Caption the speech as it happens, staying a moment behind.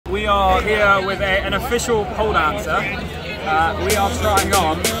we are here with an official pole dancer. We are trying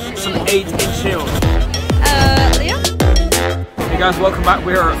on some 8-inch heels. Leah? Hey guys, welcome back.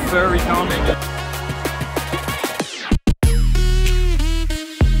 We are at Zrvkk.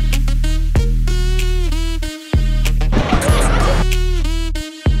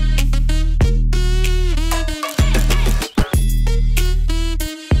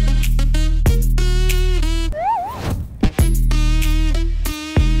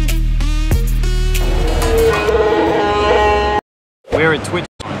 We're at Twitch.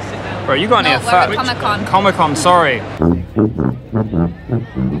 Bro, you got any fat? We're at Comic Con. Comic Con, sorry.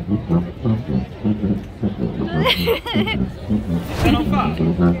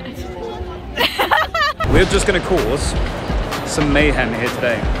 We're just gonna cause some mayhem here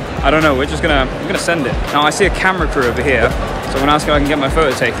today. I don't know, we're gonna send it. Now I see a camera crew over here, so I'm gonna ask if I can get my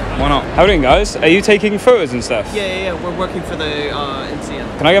photo taken. Why not? How are you doing, guys? Are you taking photos and stuff? Yeah. We're working for the MCM.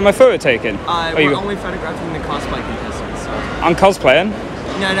 Can I get my photo taken? We're only photographing the cosplay contestants. So. I'm cosplaying?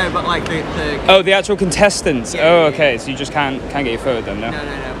 No, but like the Oh, the actual contestants. Yeah, oh, yeah, okay. So you just can't get your photo done, no? No,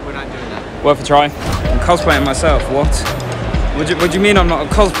 we're not doing that. Worth a try. I'm cosplaying myself. What? What do you mean I'm not a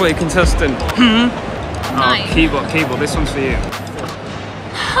cosplay contestant? Nice. Oh, keyboard. This one's for you.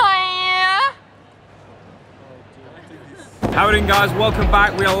 Hiya. How are you doing, guys? Welcome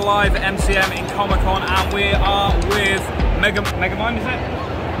back. We are live at MCM in Comic Con, and we are with Megamind, is it?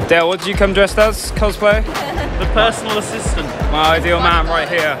 Dale, what did you come dressed as? Cosplay? The personal assistant. My ideal man right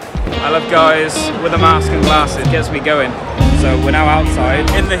here. I love guys with a mask and glasses. Gets me going. So we're now outside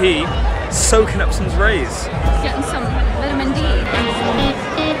in the heat, soaking up some rays. Getting some vitamin D.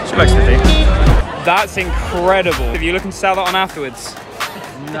 She likes the tea. That's incredible. If you're looking to sell that on afterwards.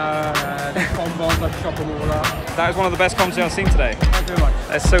 No, the combos, like shop them all up. That is one of the best comps I've seen today. Thank you very much.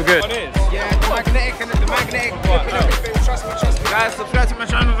 That's so good. What is? Yeah, the magnetic. What? Trust me. Guys, subscribe to my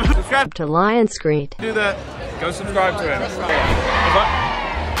channel. Subscribe to Lion Screed. Do that. Go subscribe to him.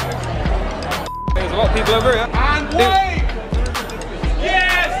 There's a lot of people over here. And wait!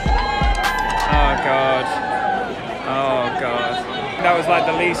 Yes! Oh god. That was like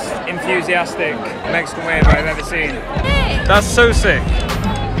the least enthusiastic Mexican wave I've ever seen. Hey! That's so sick.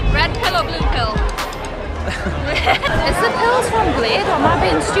 Red pill or blue pill? Is the pills from Blade or am I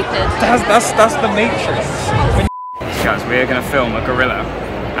being stupid? That's the Matrix. Guys, we're gonna film a gorilla,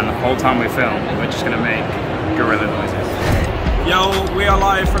 and the whole time we film, we're just gonna make gorilla noises. Yo, we are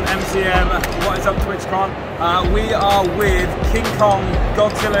live from MCM. What is up, TwitchCon? We are with King Kong,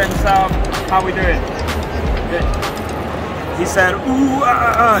 Godzilla himself. How we doing? Good. He said, ooh,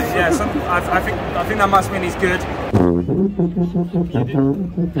 yeah. I think that must mean he's good.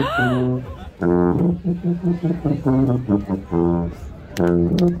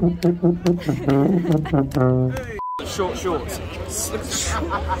 Shorts.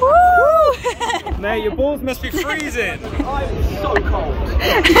 Mate, your balls must be freezing. I'm so cold.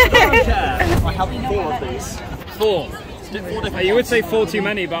 I have 4 of these. 4. You would say 4 too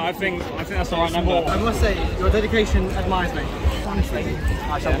many, but I think that's the right number. I must say, your dedication admires me. Honestly,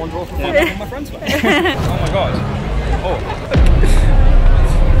 I shall wander off and find my friends back. Oh my god. Oh.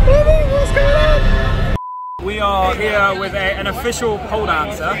 What's going on? We are here with an official pole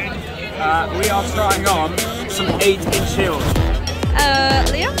dancer. We are trying on some 8-inch heels.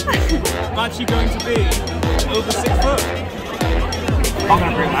 Leah? I'm actually going to be over 6 foot. I'm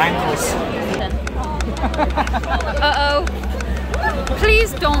going to break my ankles. Uh-oh.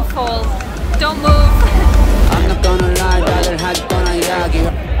 Please don't fall. Don't move. I'm not gonna lie, brother, had gonna yagi.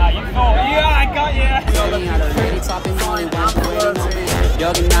 You fall. Yeah, I got you.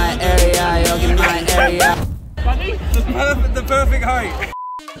 Yogi my area. The perfect height.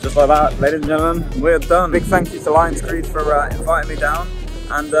 Just like that, ladies and gentlemen, we're done. Big thank you to Lion Screed for inviting me down.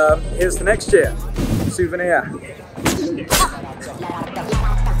 And here's to next year. Souvenir.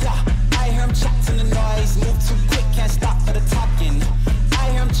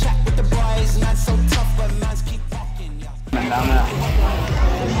 Down there.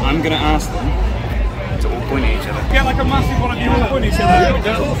 I'm gonna ask them to all point at each other. Get like a massive one of you all point at each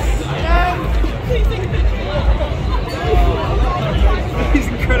other.